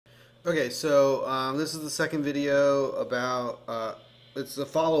Okay, so this is the second video about, it's a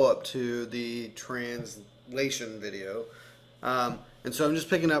follow-up to the translation video. And so I'm just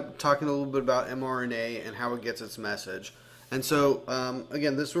picking up, talking a little bit about mRNA and how it gets its message. And so,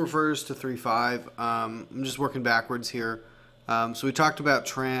 again, this refers to 3.5. I'm just working backwards here. So we talked about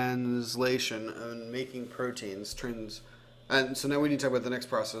translation and making proteins. And so now we need to talk about the next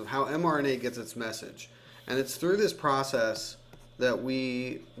process of how mRNA gets its message. And it's through this process that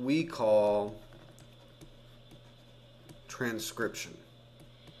we call transcription.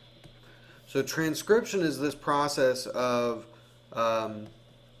 So transcription is this process of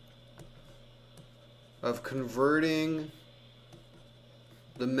converting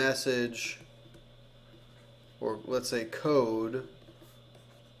the message, or let's say code,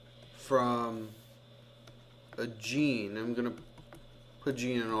 from a gene. I'm going to put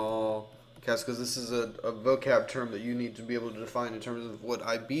gene in all caps because this is a vocab term that you need to be able to define in terms of what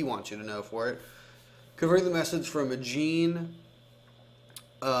IB wants you to know for it. Converting the message from a gene,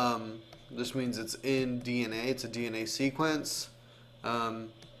 this means it's in DNA, it's a DNA sequence,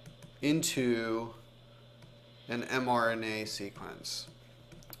 into an mRNA sequence.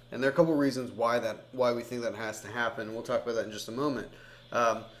 And there are a couple reasons why we think that has to happen. We'll talk about that in just a moment.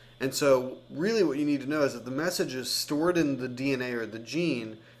 And so really what you need to know is that the message is stored in the DNA or the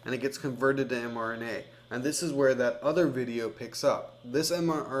gene, and it gets converted to mRNA. And this is where that other video picks up. This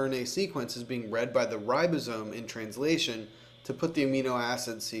mRNA sequence is being read by the ribosome in translation to put the amino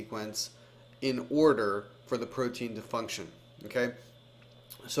acid sequence in order for the protein to function. Okay?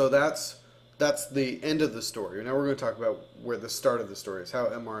 So that's the end of the story. Now we're going to talk about where the start of the story is, how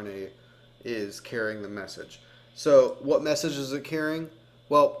mRNA is carrying the message. So what message is it carrying?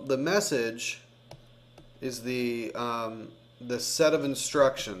 Well, the message is the set of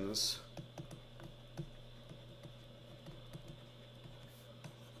instructions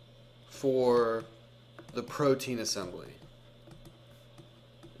for the protein assembly.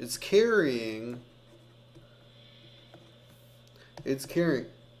 It's carrying the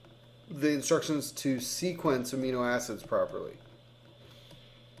instructions to sequence amino acids properly.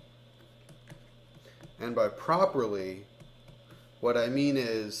 And by properly, what I mean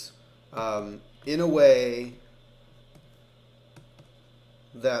is in a way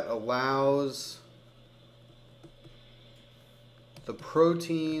that allows the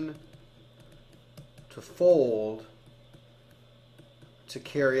protein to fold to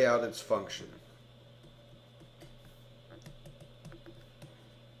carry out its function.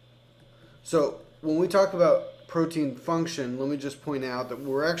 So when we talk about protein function, let me just point out that what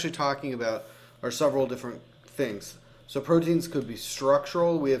we're actually talking about are several different things. So proteins could be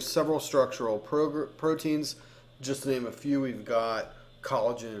structural. We have several structural proteins. Just to name a few, we've got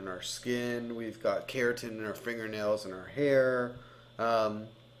collagen in our skin. We've got keratin in our fingernails and our hair.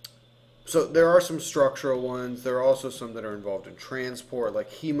 So there are some structural ones. There are also some that are involved in transport, like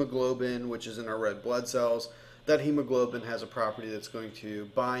hemoglobin, which is in our red blood cells. That hemoglobin has a property that's going to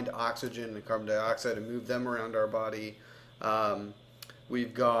bind oxygen and carbon dioxide and move them around our body.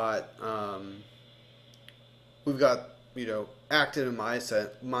 We've got actin and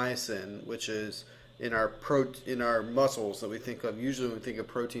myosin, which is in our muscles that we think of. Usually when we think of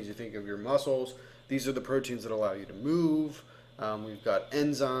proteins, you think of your muscles. These are the proteins that allow you to move. We've got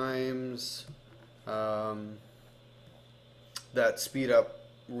enzymes that speed up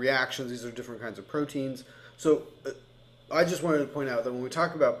reactions. These are different kinds of proteins. So I just wanted to point out that when we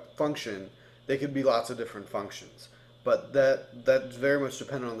talk about function, they could be lots of different functions. But that's very much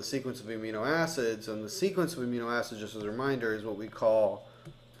dependent on the sequence of amino acids. And the sequence of amino acids, just as a reminder, is what we call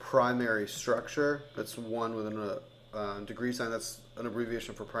primary structure. That's one with a degree sign. That's an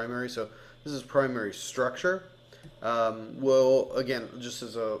abbreviation for primary. So this is primary structure. Well, again, just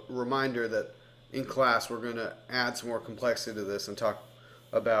as a reminder that in class we're going to add some more complexity to this and talk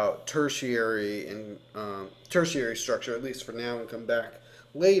about tertiary structure, at least for now, and come back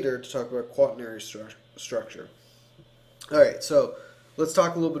later to talk about quaternary structure. All right, so let's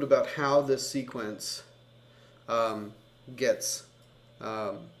talk a little bit about how this sequence gets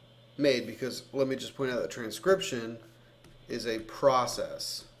made, because let me just point out that transcription is a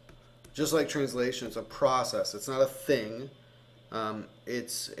process. Just like translation, it's a process. It's not a thing.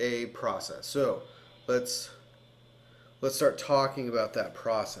 It's a process. So let's start talking about that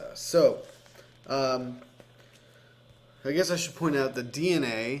process. So I guess I should point out the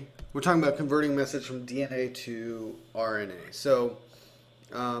DNA. We're talking about converting message from DNA to RNA. So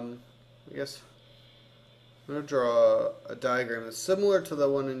I guess I'm going to draw a diagram that's similar to the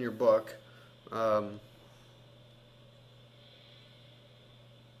one in your book. I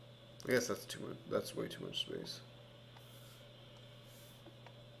guess that's too much. That's way too much space.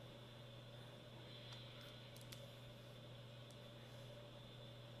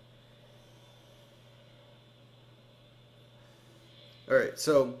 All right,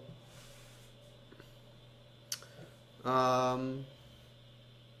 so I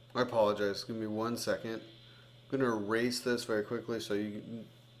apologize. Give me 1 second. I'm going to erase this very quickly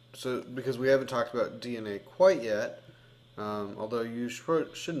because we haven't talked about DNA quite yet. Although you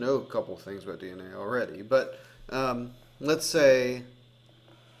should know a couple of things about DNA already. But let's say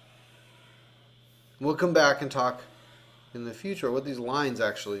we'll come back and talk in the future what these lines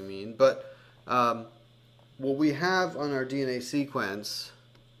actually mean. But what we have on our DNA sequence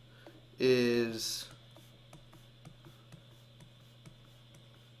is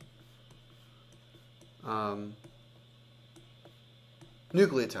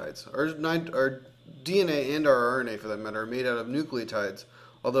nucleotides. Our DNA and our RNA, for that matter, are made out of nucleotides,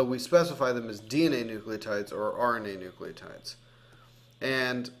 although we specify them as DNA nucleotides or RNA nucleotides.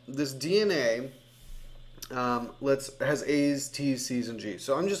 And this DNA has A's, T's, C's, and G's.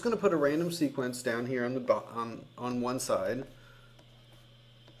 So I'm just going to put a random sequence down here on the on one side.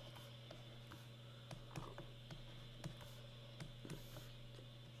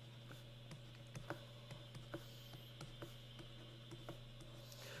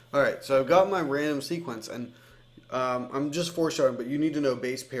 Alright, so I've got my random sequence, and I'm just foreshadowing, but you need to know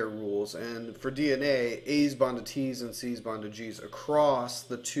base pair rules. And for DNA, A's bond to T's and C's bond to G's across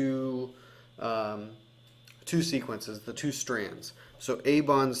the two sequences, the two strands. So A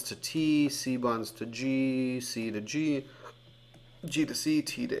bonds to T, C bonds to G, C to G, G to C,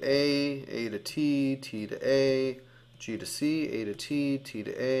 T to A to T, T to A, G to C, A to T, T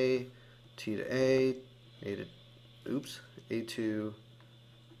to A, T to A, A to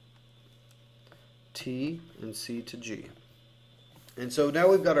T, and C to G. And so now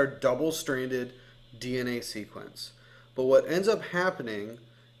we've got our double-stranded DNA sequence. But what ends up happening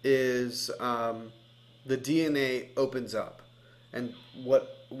is the DNA opens up. And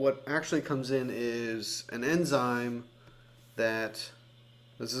what actually comes in is an enzyme this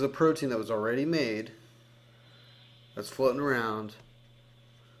is a protein that was already made, that's floating around,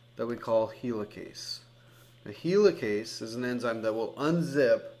 that we call helicase. A helicase is an enzyme that will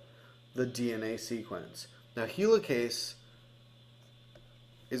unzip the DNA sequence. Now helicase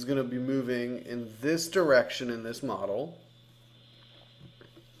is going to be moving in this direction in this model.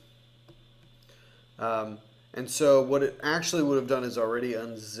 And so what it actually would have done is already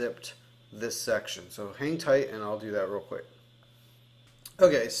unzipped this section. So hang tight and I'll do that real quick.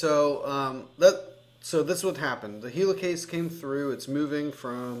 Okay, so this is what happened. The helicase came through. It's moving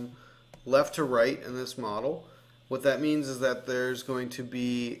from left to right in this model. What that means is that there's going to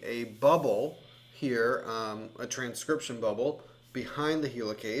be a bubble here, a transcription bubble behind the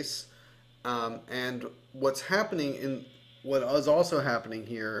helicase, and what is also happening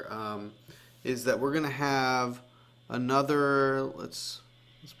here is that we're going to have another. Let's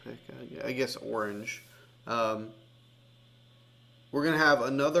pick, I guess, orange. We're going to have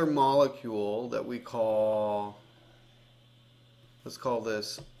another molecule that we call. Let's call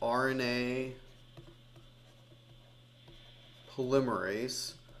this RNA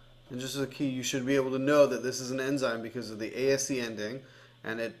polymerase. And just as a key, you should be able to know that this is an enzyme because of the ASE ending,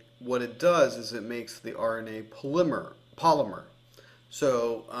 and what it does is it makes the RNA polymer.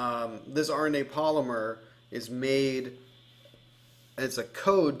 So this RNA polymer is made, it's a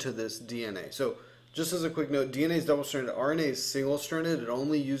code to this DNA. So just as a quick note, DNA is double-stranded, RNA is single-stranded. It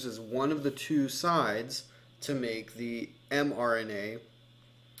only uses one of the two sides to make the mRNA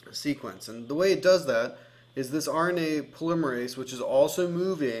sequence. And the way it does that is this RNA polymerase, which is also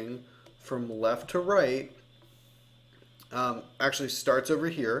moving from left to right, actually starts over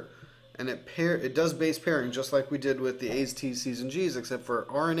here, and it does base pairing just like we did with the A's, T's, C's, and G's, except for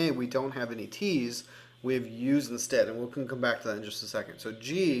RNA we don't have any T's, we have U's instead, and we can come back to that in just a second. So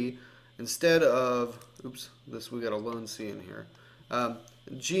G, instead of, we got a lone C in here.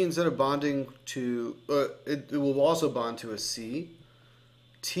 G, instead of bonding to, it will also bond to a C.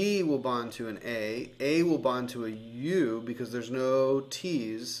 T will bond to an A will bond to a U because there's no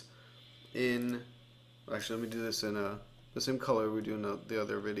T's in, actually let me do this in the same color we do in the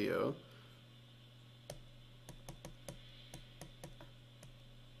other video.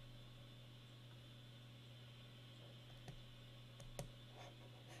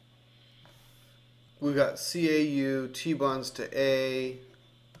 We've got CAU, T bonds to A,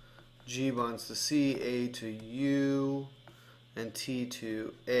 G bonds to C, A to U, and T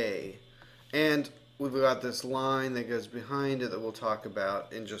to A. And we've got this line that goes behind it that we'll talk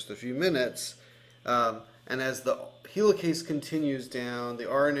about in just a few minutes. And as the helicase continues down, the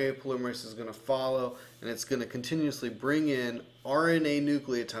RNA polymerase is going to follow, and it's going to continuously bring in RNA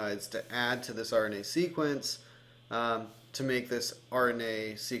nucleotides to add to this RNA sequence to make this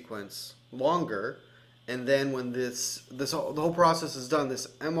RNA sequence longer. And then when the whole process is done, this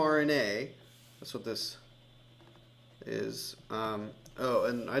mRNA, that's what this is. Oh,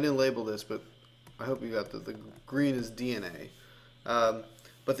 and I didn't label this, but I hope you got the green is DNA.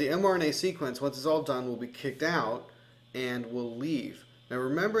 But the mRNA sequence, once it's all done, will be kicked out and will leave. Now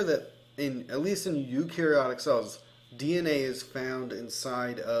remember that at least in eukaryotic cells, DNA is found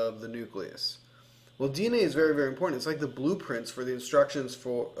inside of the nucleus. Well, DNA is very, very important. It's like the blueprints for the instructions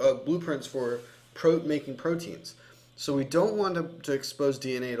for making proteins. So we don't want to expose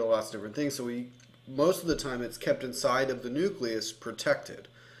DNA to lots of different things. So most of the time it's kept inside of the nucleus, protected.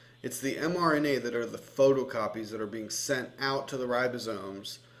 It's the mRNA that are the photocopies that are being sent out to the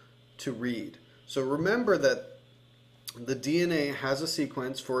ribosomes to read. So remember that the DNA has a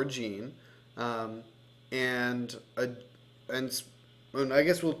sequence for a gene, and I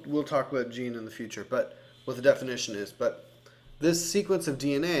guess we'll talk about gene in the future, but what the definition is. But this sequence of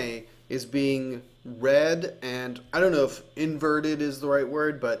DNA is being read, and I don't know if inverted is the right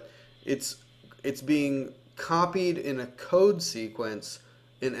word, but it's being copied in a code sequence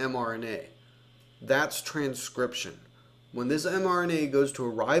in mRNA. That's transcription. When this mRNA goes to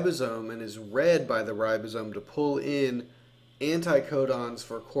a ribosome and is read by the ribosome to pull in anticodons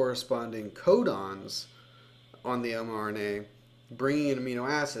for corresponding codons on the mRNA, bringing in amino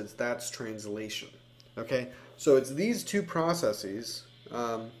acids, that's translation. Okay, so it's these two processes.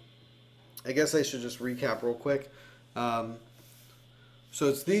 I guess I should just recap real quick. So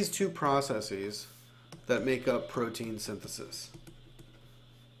it's these two processes that make up protein synthesis.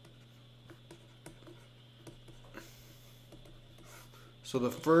 So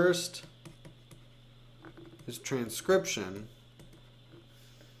the first is transcription,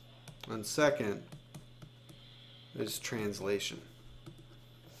 and second is translation.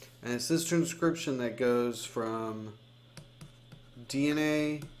 And it's this transcription that goes from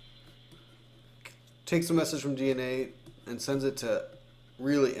DNA, takes a message from DNA and sends it to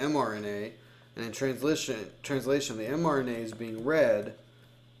really mRNA, and in translation the mRNA is being read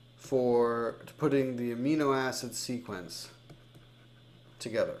for putting the amino acid sequence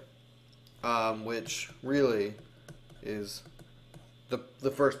together, which really is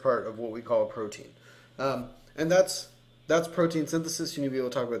the first part of what we call a protein. And that's protein synthesis. You need to be able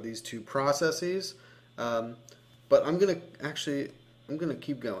to talk about these two processes. But I'm gonna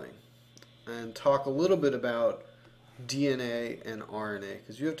keep going and talk a little bit about DNA and RNA,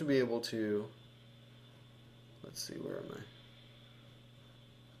 because you have to be able to, let's see, where am I?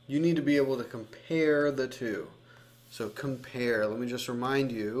 You need to be able to compare the two. So compare, let me just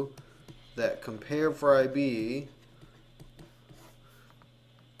remind you that compare for IB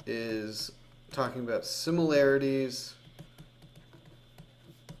is talking about similarities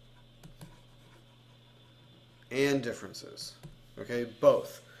and differences. Okay,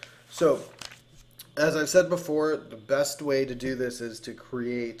 both. So, as I've said before, the best way to do this is to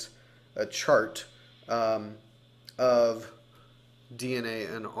create a chart of DNA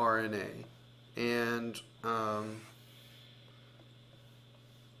and RNA. And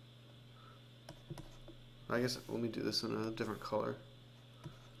I guess let me do this in a different color.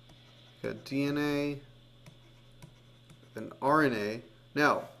 Got DNA and RNA.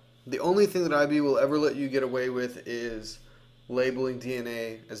 Now, the only thing that IB will ever let you get away with is labeling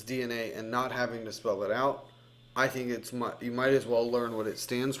DNA as DNA and not having to spell it out. I think you might as well learn what it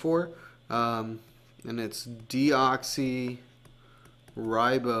stands for. And it's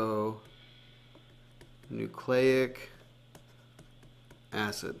deoxyribonucleic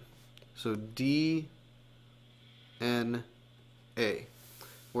acid. So DNA.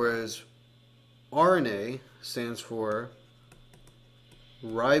 Whereas RNA stands for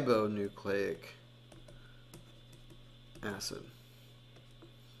ribonucleic acid.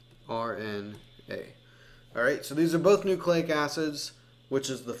 RNA. Alright, so these are both nucleic acids, which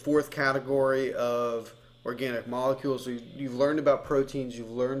is the fourth category of organic molecules. So you've learned about proteins,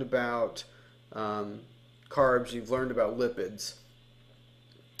 you've learned about carbs, you've learned about lipids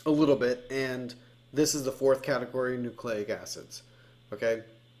a little bit, and this is the fourth category, nucleic acids. Okay,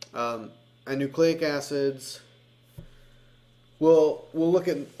 and nucleic acids, we'll look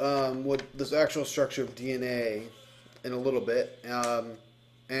at what this actual structure of DNA in a little bit, and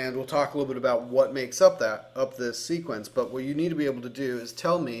we'll talk a little bit about what makes up this sequence. But what you need to be able to do is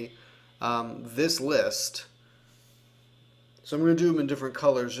tell me this list. So I'm going to do them in different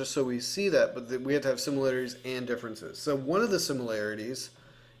colors just so we see that, but we have to have similarities and differences. So one of the similarities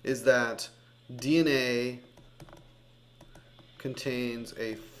is that DNA contains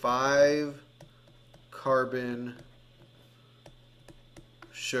a 5-carbon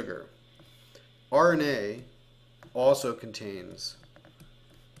sugar. RNA also contains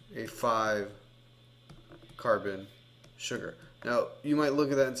a 5 carbon sugar. Now, you might look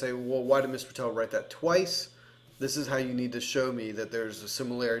at that and say, well, why did Ms. Patel write that twice? This is how you need to show me that there's a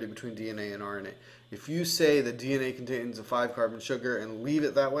similarity between DNA and RNA. If you say that DNA contains a 5-carbon sugar and leave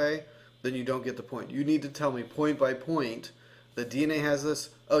it that way, then you don't get the point. You need to tell me point by point that DNA has this,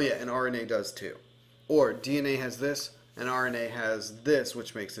 oh yeah, and RNA does too. Or DNA has this, and RNA has this,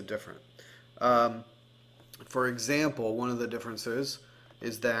 which makes it different. For example, one of the differences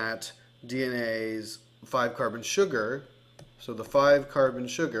is that DNA's 5-carbon sugar, so the 5-carbon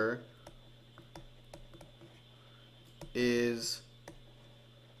sugar is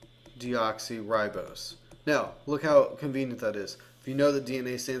deoxyribose. Now, look how convenient that is. If you know that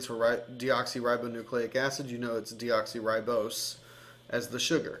DNA stands for deoxyribonucleic acid, you know it's deoxyribose as the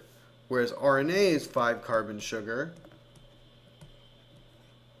sugar. Whereas RNA's 5-carbon sugar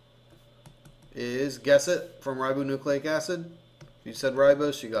is, guess it, from ribonucleic acid? If you said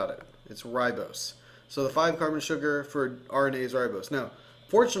ribose, you got it. It's ribose. So the 5-carbon sugar for RNA is ribose. Now,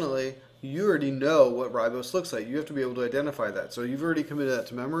 fortunately, you already know what ribose looks like. You have to be able to identify that. So you've already committed that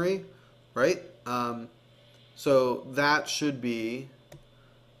to memory, right? So that should be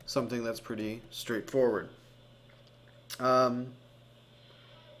something that's pretty straightforward. You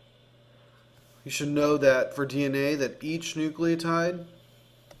should know that for DNA, that each nucleotide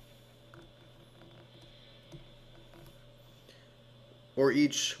or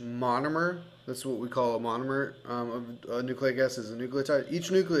each monomer, that's what we call a monomer of a nucleic acid, is a nucleotide. Each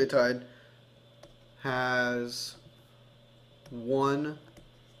nucleotide has one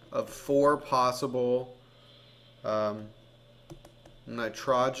of 4 possible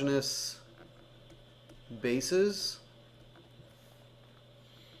nitrogenous bases,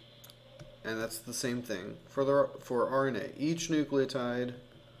 and that's the same thing for RNA. Each nucleotide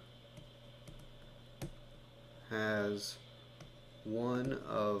has one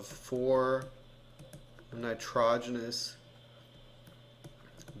of 4 nitrogenous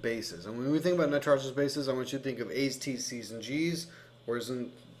bases. And when we think about nitrogenous bases, I want you to think of A's, T's, C's, and G's, whereas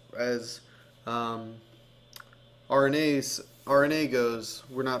as RNA goes,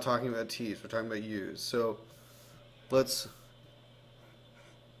 we're not talking about T's, we're talking about U's. So let's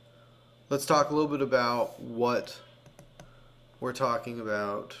talk a little bit about what we're talking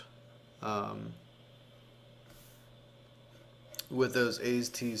about with those A's,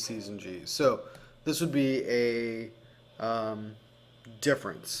 T's, C's, and G's. So this would be a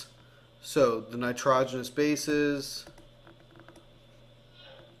difference. So the nitrogenous bases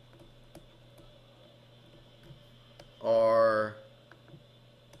are,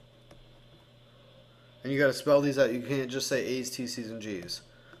 and you got to spell these out. You can't just say A's, T's, C's, and G's.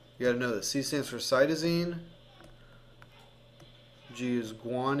 You got to know that C stands for cytosine, G is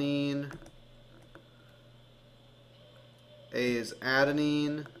guanine, A is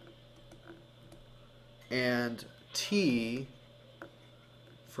adenine, and T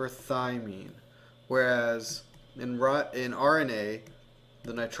for thymine. Whereas in RNA,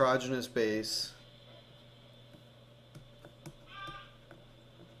 the nitrogenous base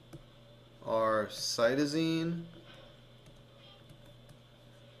are cytosine,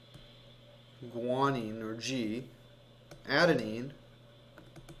 guanine or G, adenine,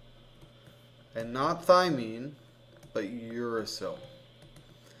 and not thymine, but uracil.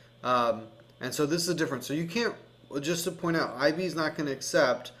 And so this is the difference. So you can't, just to point out, IB is not going to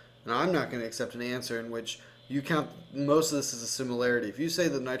accept, and I'm not going to accept an answer in which you count most of this as a similarity. If you say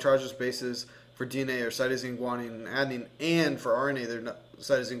the nitrogenous bases for DNA are cytosine, guanine, and adenine, and for RNA they're not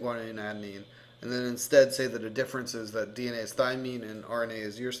cytosine, guanine, and adenine, and then instead say that a difference is that DNA is thymine and RNA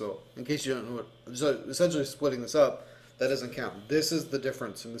is uracil, in case you don't know what, so essentially splitting this up, that doesn't count. This is the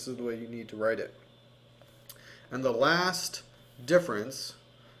difference, and this is the way you need to write it. And the last difference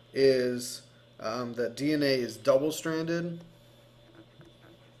is that DNA is double-stranded,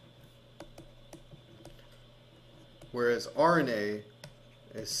 whereas RNA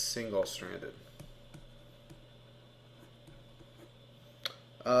is single-stranded.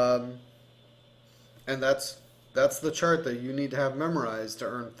 And that's the chart that you need to have memorized to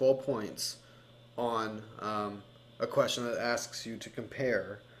earn full points on a question that asks you to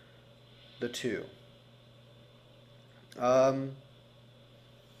compare the two.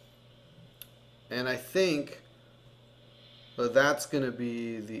 And I think that that's going to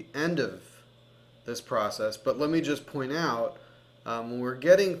be the end of this process. But let me just point out, when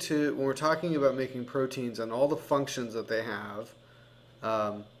we're talking about making proteins and all the functions that they have,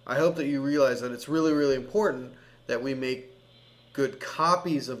 I hope that you realize that it's really, really important that we make good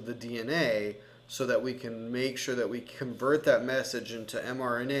copies of the DNA so that we can make sure that we convert that message into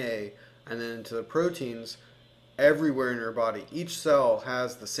mRNA and then into the proteins everywhere in your body. Each cell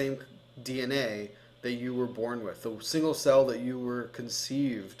has the same DNA, that you were born with, the single cell that you were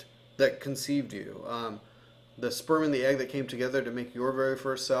that conceived you. The sperm and the egg that came together to make your very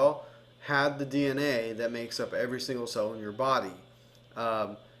first cell had the DNA that makes up every single cell in your body.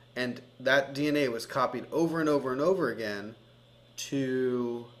 And that DNA was copied over and over and over again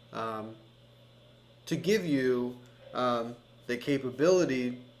to give you the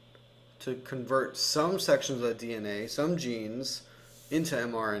capability to convert some sections of DNA, some genes, into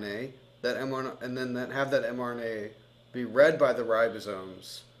mRNA, and then have that mRNA be read by the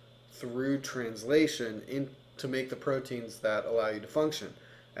ribosomes through translation to make the proteins that allow you to function.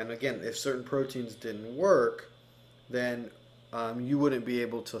 And again, if certain proteins didn't work, then you wouldn't be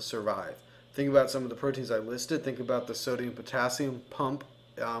able to survive. Think about some of the proteins I listed. Think about the sodium-potassium pump,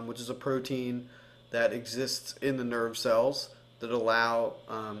 which is a protein that exists in the nerve cells that allow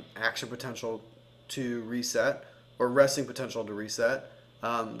action potential to reset, or resting potential to reset.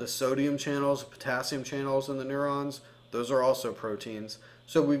 The sodium channels, potassium channels in the neurons, those are also proteins.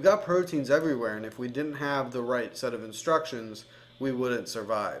 So we've got proteins everywhere, and if we didn't have the right set of instructions, we wouldn't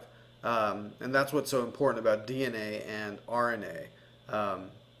survive. And that's what's so important about DNA and RNA.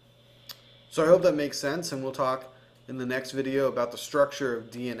 So I hope that makes sense, and we'll talk in the next video about the structure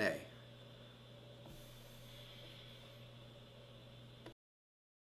of DNA.